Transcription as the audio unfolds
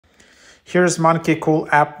Here's MonkeyCool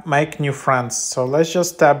app, make new friends. So let's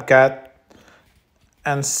just tap get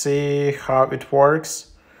and see how it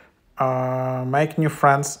works. Make new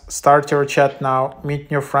friends, start your chat now, meet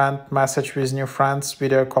new friend, message with new friends,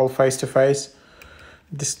 video call face to face,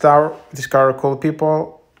 discover cool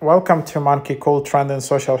people. Welcome to MonkeyCool Trend and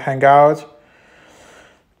Social Hangout.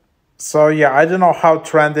 So yeah, I don't know how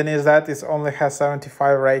trending is that. It only has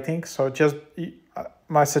 75 ratings. So just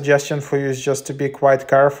my suggestion for you is just to be quite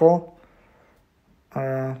careful.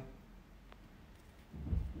 And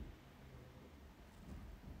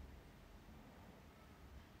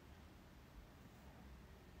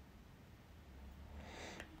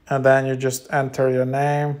then you just enter your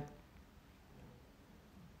name.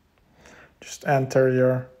 Just enter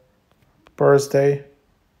your birthday.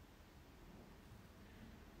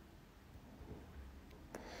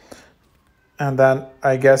 And then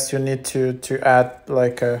I guess you need to add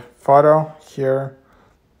like a photo here.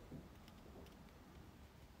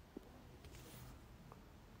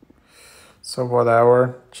 So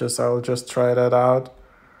whatever, I'll just try that out.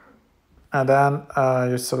 And then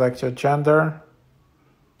you select your gender.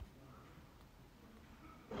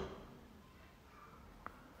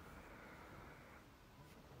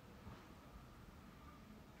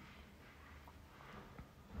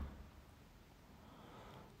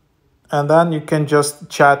 And then you can just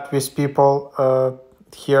chat with people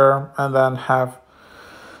here and then have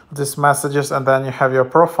these messages, and then you have your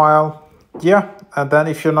profile. Yeah, and then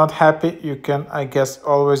if you're not happy, you can, I guess,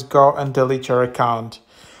 always go and delete your account.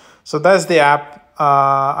 So that's the app.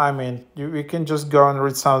 I mean, you can just go and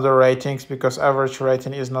read some of the ratings because average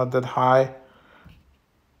rating is not that high.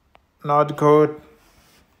 Not good.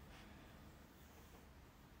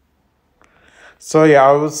 So yeah,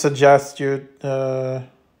 I would suggest you to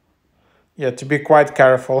be quite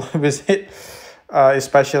careful with it,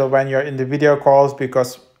 especially when you're in the video calls,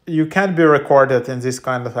 because you can be recorded in this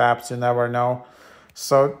kind of apps. You never know.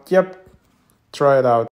 So yep, try it out.